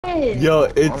Yo,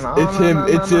 it's him,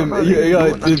 it's him,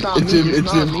 yo, it's him.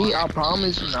 It's not me, I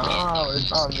promise. No, it's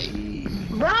not me.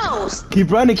 Bro, Keep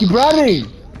running, keep running!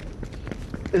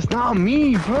 It's not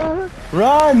me, bro.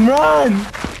 Run, run!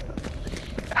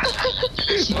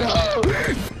 No.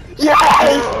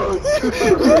 Yes!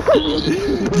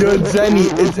 Yo, Zenny,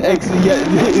 it's actually, yeah,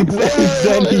 it's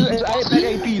Zenny.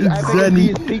 It's Zenny,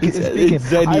 it's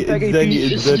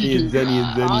Zenny.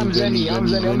 I'm Zenny, I'm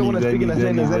the one that's speaking as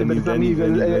Zenny, but it's not me,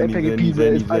 because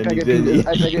it's I'm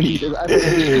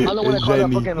the one that called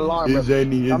that fucking alarm, bro.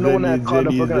 I'm the one that called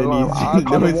the fucking alarm.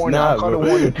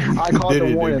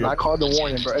 I called the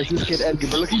warning, bro. It's this kid Edgar,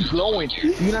 bro. Look, he's glowing. Do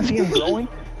you not see him glowing?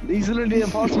 He's literally the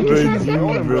imposter. He's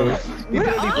glowing, bro. He's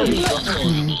literally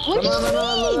glowing.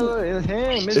 No, it's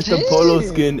him. It's the polo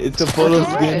skin. It's the polo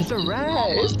skin. It's a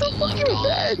rat. It's the fucking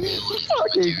rat.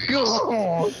 Fucking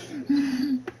god.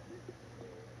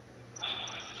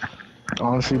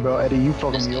 Honestly, bro, Eddie, you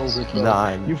fucking me over, bro.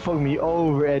 Nah. You fucking me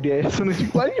over, Eddie. As soon as you,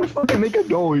 why did you fucking make a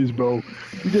noise, bro?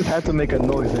 You just had to make a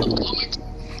noise, Eddie.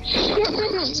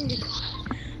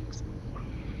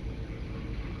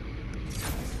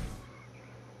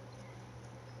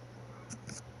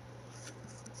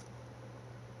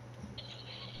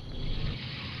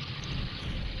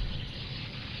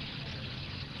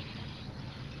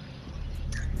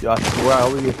 Yo, I swear I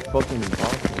always get fucking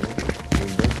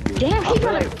impossible. damn, I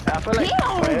feel like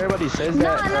when everybody says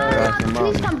that,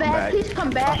 please come back, please come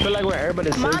back. I feel like when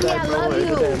everybody says Mommy, that, I bro, love it's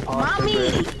you. the imposter, Mommy,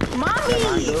 mommy,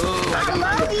 I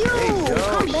love you.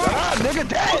 Come back. Ah, nigga,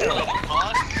 damn.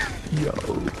 Yo.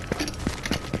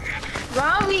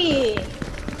 Mommy.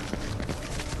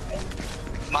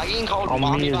 Am I getting called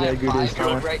mommy by a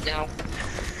 5-year-old right now?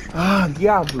 Ah,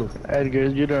 Diablo. Edgar,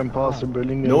 you're the imposter, bro.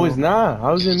 No, it's not.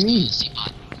 How's it me?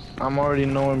 I'm already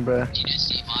knowing, bro.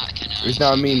 It's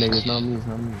not me, nigga. It's not me. It's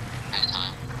not me.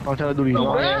 I'm trying to do these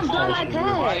long ass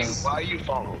tests. Why are you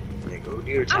following me,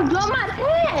 nigga? I'm doing my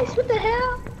test. What the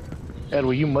hell?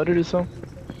 Edward, you muttered or something?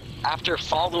 After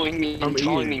following me and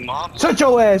calling me mom. Shut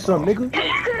your ass up, nigga.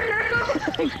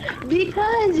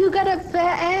 Because you got a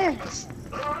fat ass.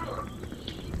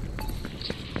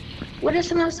 What is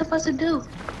someone supposed to do?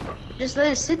 Just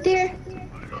let it sit there?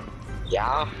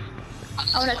 Yeah.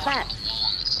 Oh, that's fat.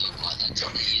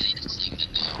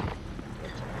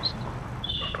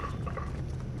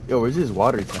 Yo, where's this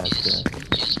water task at?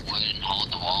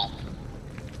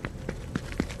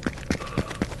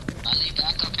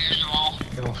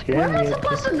 Don't scare Where me. am I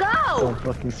supposed to go? Don't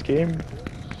fucking scare me.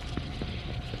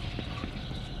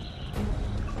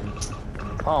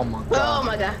 Oh my god. Oh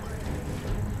my god.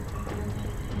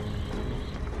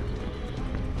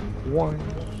 One.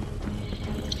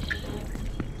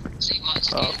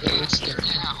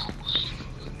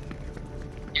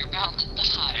 You're about to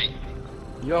die.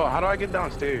 Yo, how do I get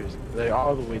downstairs? Like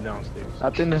all the way downstairs. I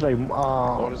think it's like,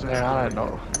 man, is that? I don't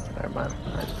know. Never mind.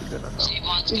 That's good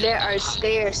enough. There are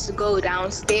stairs to go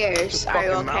downstairs. Are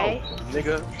you okay?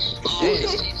 Nigga.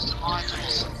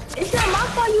 It's not my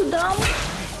fault, you dumb.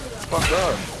 Fuck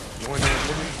up. You in there,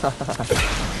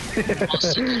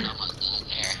 nigga?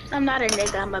 I'm not a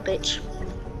nigga, I'm a bitch.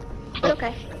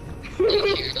 Okay.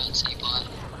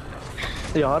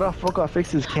 Yo, how the fuck I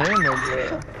fix this camera,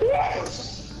 bro?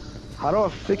 How do I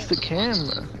fix the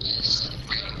camera?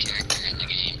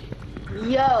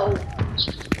 Yo.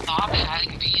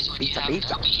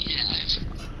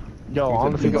 Yo, I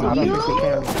wanna figure out how to fix the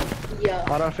camera. Yo.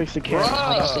 How do I fix the camera?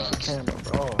 How do I fix the camera,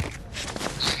 bro?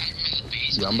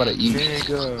 Yeah, I'm about to eat.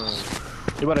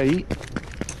 Nigga. You about to eat?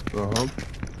 Uh-huh.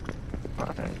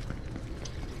 Alright.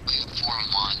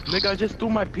 Nigga, I just threw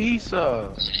my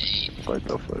pizza. What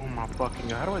the fuck? Oh my fucking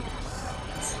god. How do I...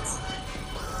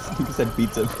 You said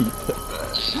pizza.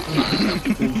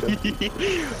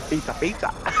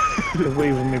 Pizza. Get away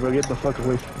from me, bro. Get the fuck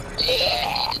away from me.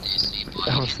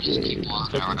 I'm scared. I'm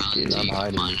fucking scared. I'm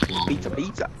hiding.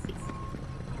 Pizza.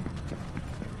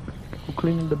 Who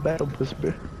cleaning the battle bus,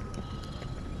 bro?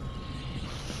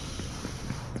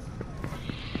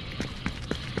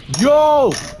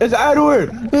 Yo! It's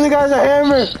Edward! This guy's a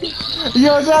hammer!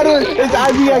 Yo, it's Edward! It's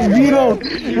IVX Vito!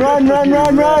 Run!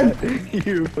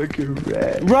 You fucking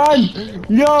rat. Run!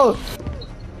 Yo!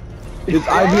 It's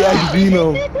IVX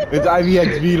Vino! It's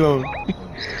IVX Vino!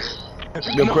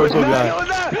 The purple guy.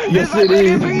 Yes, it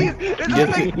is!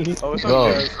 Yes, it is! Oh, it's Yo.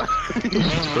 okay.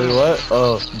 Wait, what?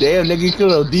 Oh, damn, nigga, you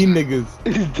killed those D niggas.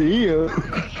 Damn.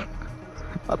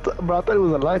 I thought it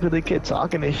was a lie because they kept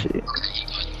talking and shit.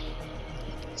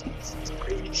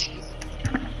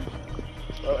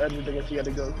 Oh, Edward, I guess you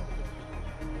gotta go.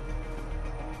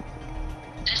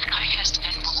 This guy has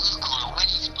 10 blue glow. What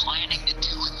he's planning to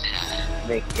do with that?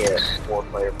 Make it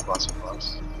 4-player plus.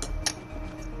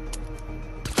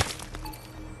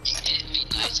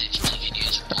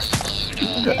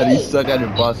 How do you suck at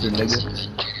imposter, nigga?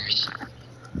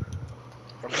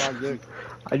 I'm not good.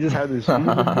 I just had this feeling.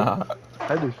 I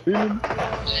had this feeling.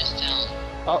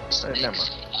 Oh, never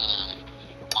mind.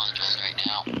 Right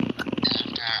now.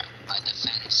 After I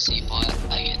defend C-Bot,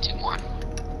 I get 2 more.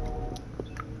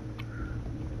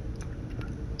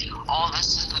 Oh,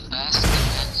 this is the best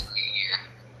defense of the year.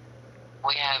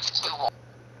 We have 2 more.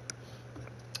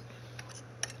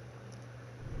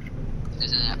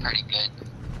 Isn't that pretty good?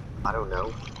 I don't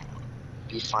know.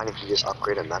 Be fine if you just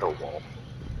upgrade a metal wall.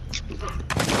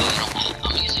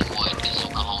 I'm using wood because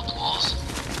it'll hold the walls.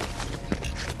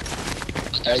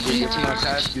 Hey, guess what my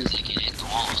task is?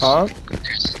 Huh?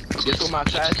 Guess what my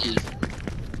task is?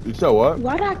 You said what?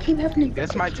 Why do I keep having to?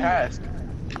 That's my task.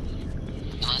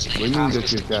 What do you mean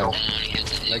that's your task?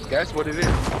 Like, that's what it is.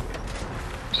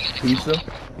 Pizza?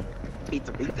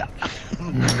 Pizza, pizza.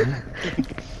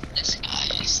 This guy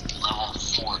is level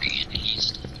 40 and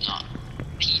he's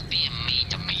being mean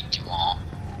to me too all.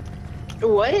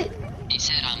 What? He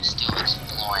said I'm still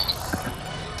exploring.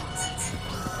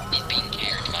 He's being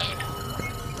cared mode.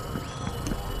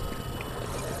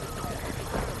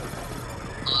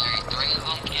 Alright, 3 of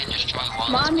them can't destroy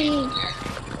one. Mommy.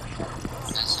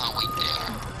 That's how weak they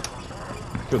are.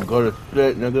 Should go to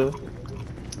shit, nigga.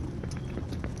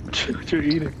 What you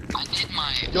eating? I did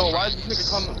my. Yo, why is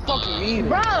this nigga calling fucking mean?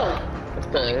 Bro. What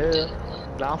the hell?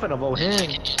 Nah, I'm finna vote him.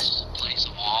 Just place a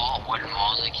wall, wooden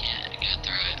walls, I can't get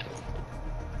through it.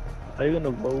 Are you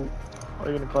gonna vote? Or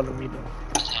are you gonna call him me though?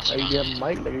 Are you gonna have a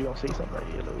mic? Like you gonna say something like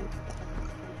hello?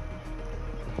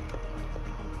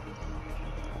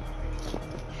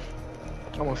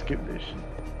 I'm gonna skip this shit.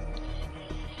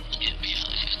 Get me on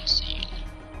the unseen.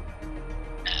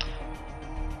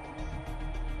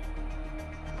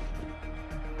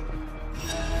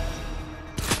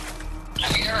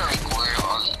 Have you ever recorded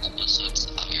all the episodes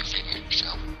of your favorite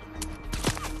show?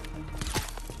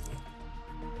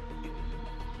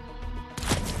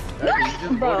 Hey, you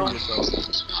just Bro. voted yourself. I'm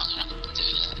gonna have to do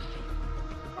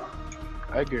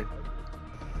that. Edgar,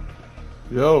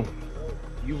 Yo,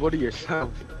 you voted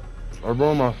yourself. I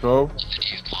brought myself. The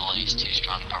video quality is too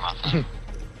strong for my phone.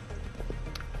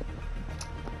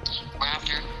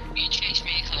 Raptor, you chased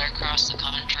me clear across the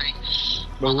country.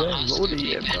 Bro, we ain't I was voted gonna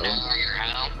yet, take bro. over your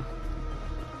home.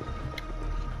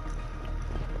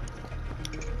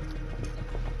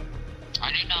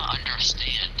 I do not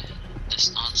understand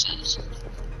this nonsense.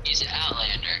 He's an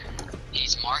Outlander.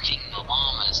 He's marking the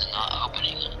llamas and not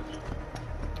opening them.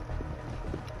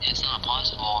 It's not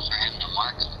possible for him to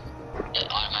mark them and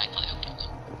automatically open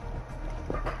them.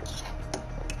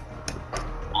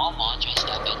 All modules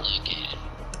have been located.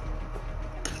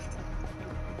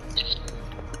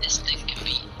 If this thing can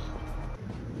be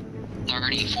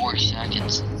 34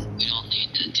 seconds, we don't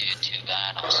need to do 2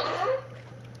 battles.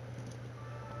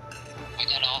 We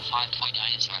got all 5 toy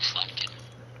dinosaurs selected.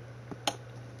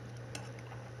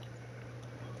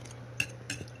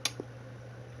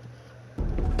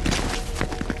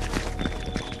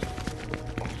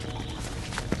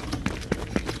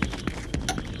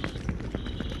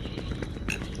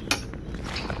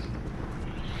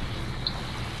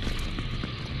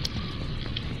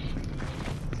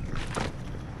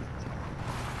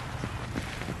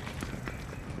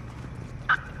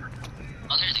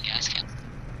 Oh, there's a gas can.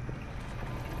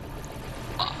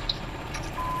 Oh,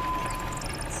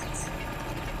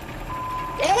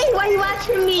 Hey, why you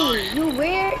watching me? You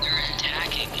weird. they're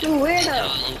attacking me. You weirdo.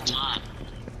 All the time.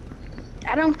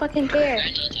 I don't fucking care. I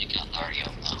need to take out Dario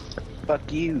though.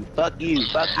 Fuck you, fuck you,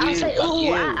 fuck you, I'll say fuck ooh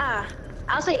you.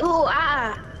 I'll say ooh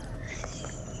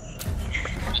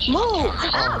Move.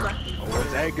 Come. Oh,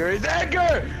 it's Edgar, it's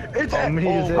Edgar! It's Oh, Edgar! me,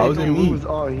 is How was it me?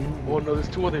 Oh, he. Oh no, there's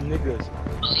 2 other niggas.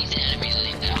 Well, these enemies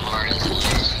ain't that hard as it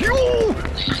looks.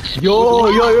 Yo,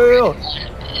 yo, yo, yo.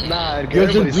 Nah, Yo,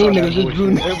 everybody just blue saw nigga, that just blue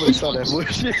bullshit. Everybody saw that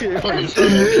bullshit. Everybody saw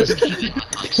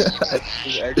that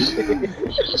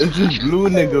It's this blue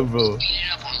nigga, bro. Beat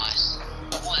it up on my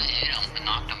one hit him and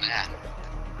knocked him back.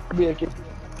 bullshit.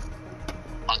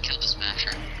 I'll kill the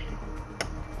smasher.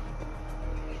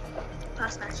 I'll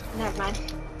smash. Never mind.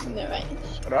 Never mind.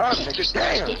 Shut up, nigga,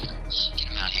 damn! Get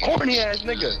him out here. Corny ass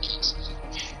nigga!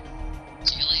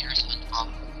 See you later, SpongeBob.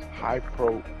 High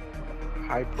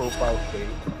profile fade.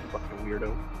 Fucking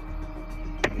weirdo.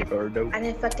 Weirdo. I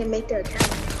didn't fucking make their account.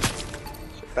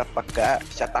 Shut the fuck up.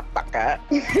 Shut the fuck up.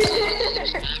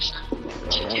 Smasher.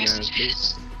 Yes,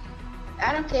 Yes.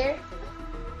 I don't care.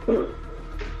 Ooh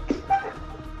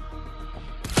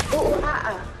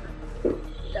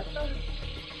The fuck?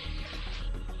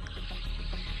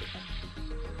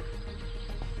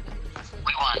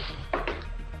 We won.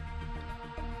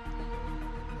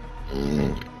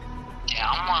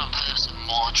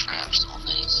 all traps on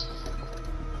this.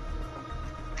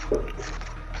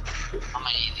 How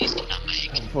many of these can I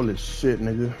make? I'm full of shit,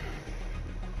 nigga.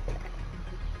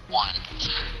 One.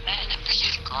 Man, that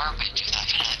is garbage if I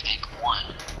can make one.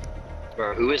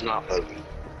 Bro, who is not voting?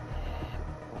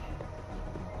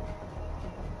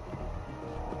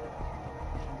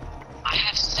 I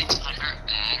have 600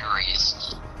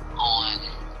 batteries on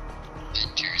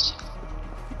Ventures.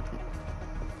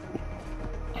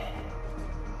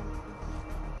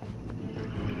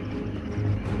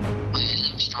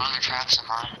 Wait, stronger traps am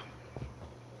I?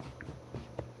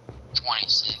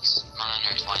 26. Mine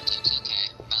are 26, okay.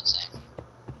 About the same.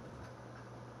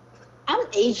 I'm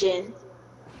Asian.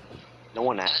 No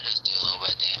one That asked. does do a little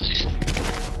bit of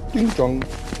damage. Ding dong.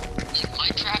 My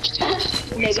traps do this.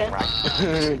 Nigga.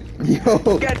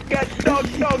 Yo. Get, dog,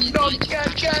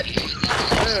 get.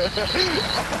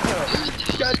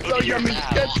 Get so yummy,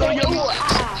 get so Say ooh yummy.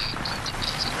 ah.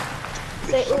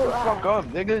 Say ooh Fuck ah. up,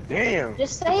 nigga, damn.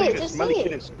 Just say it, just say Smelly kid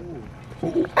it. in school.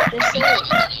 Just say it.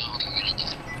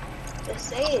 Just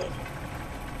say it.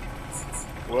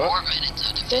 What? 4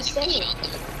 minutes of Just say defending the it.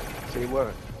 shelter. Say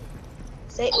what?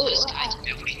 Say Oh, ooh this guy's ah.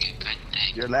 doing a good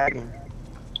thing. You're lagging.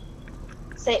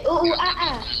 Say ooh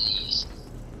ah.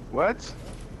 What?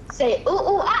 Say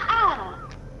ooh ah.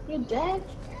 You dead?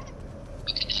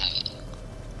 We can have it.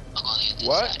 I'll go on the other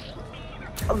What? side.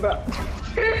 Oh, bro.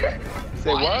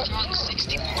 Say Why what? are there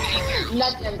 60 more paint barrels?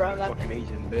 Nothing, bro. Nothing. Fucking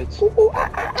Asian bitch.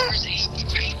 There's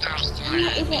 80 paint barrels You're thrown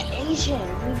not at even me. Asian. You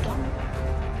don't.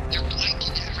 They're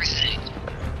blanking everything.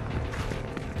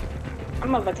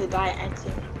 I'm about to die, auntie.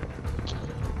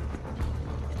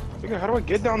 Nigga, how do I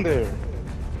get down there?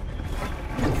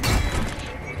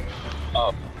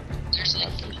 There's like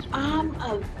I'm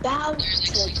about There's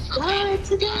like to 6 die propane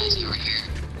today. guys over here.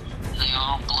 And they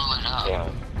all blew it up.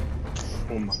 Yeah.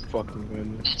 Oh my fucking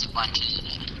goodness. It's a bunch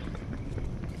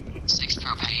of 6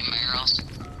 propane barrels.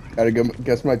 Gotta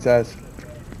guess my task.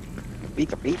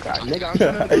 Pizza. Nigga, I'm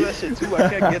trying to do that shit too. I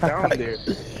can't get down there.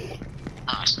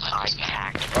 Oh, it's like I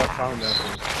hacked. I found that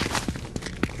thing.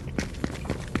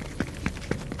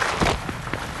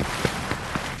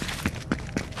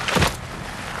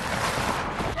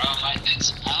 Bro, I might need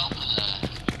some help.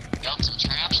 Build some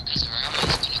traps because our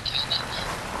ammo's gonna kill them.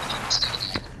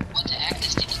 What the heck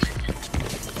is this?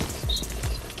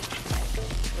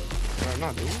 I'm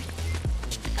not doing.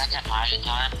 I can hide in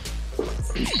time.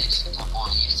 Please, don't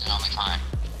want to use it on my time.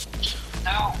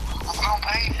 No, I'm on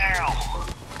pain now.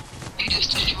 You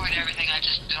just destroyed everything I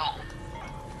just built.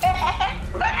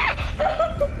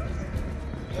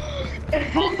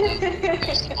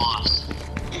 Who's the boss?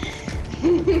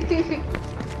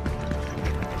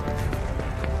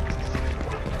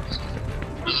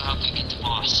 How can I get the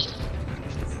boss?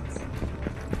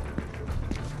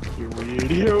 You're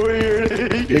weird.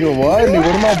 Nigga, what? Nigga,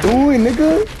 what am I doing,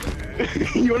 nigga?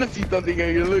 You wanna see something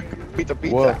here? Look. Pizza.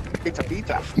 What?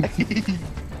 Pizza.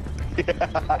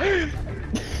 Yeah.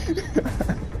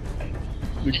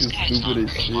 Look This as guy's stupid not as very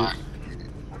shit. smart.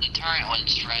 The turret wouldn't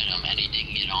shred him and he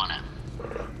didn't get on it.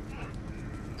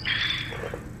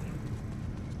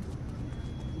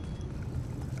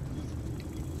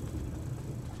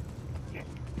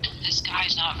 This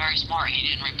guy's not very smart. He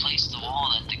didn't replace the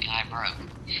wall that the guy broke.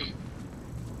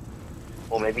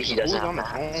 Well, maybe he Who's doesn't have on the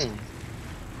maps. phone?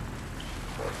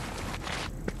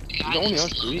 The guy He's only that's on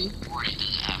three. level 40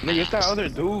 doesn't have Nigga, it's that maps. other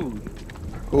dude.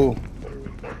 Cool.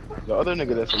 The other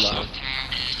nigga that's I shot alive. there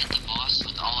and it hit the boss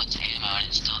with all its ammo and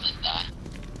it still didn't die.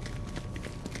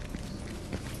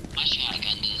 My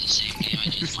shotgun did the same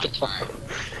damage as my turret.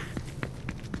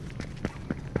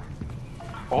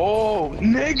 Oh,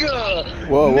 nigga!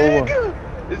 Whoa. Nigga!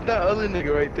 It's that other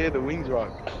nigga right there, the wings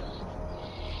rock.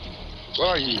 Where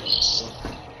are you?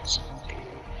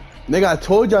 Nigga, I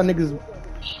told y'all niggas.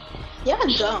 You're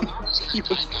dumb. You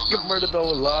fucking murdered the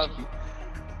whole lobby.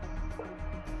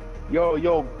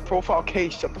 Yo, profile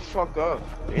case, shut the fuck up.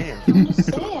 Damn. I'm just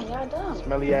saying, y'all dumb.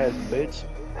 Smelly ass bitch.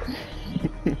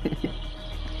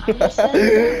 I'm just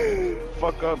saying.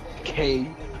 Fuck up, K.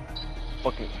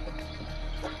 Fucking.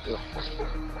 You're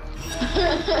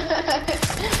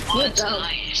It's dumb.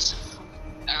 nice.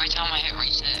 Every time I hit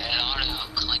reset, it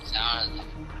auto clicks out of it.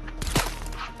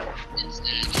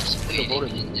 Instead of just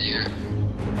waiting in there.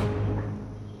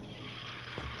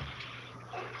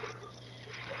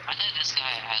 I think this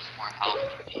guy has more health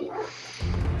than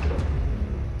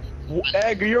me.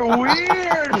 Egg, you're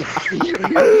weird! You're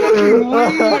fucking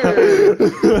weird!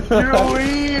 You're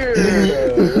weird!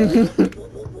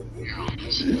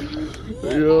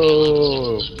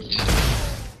 Yo.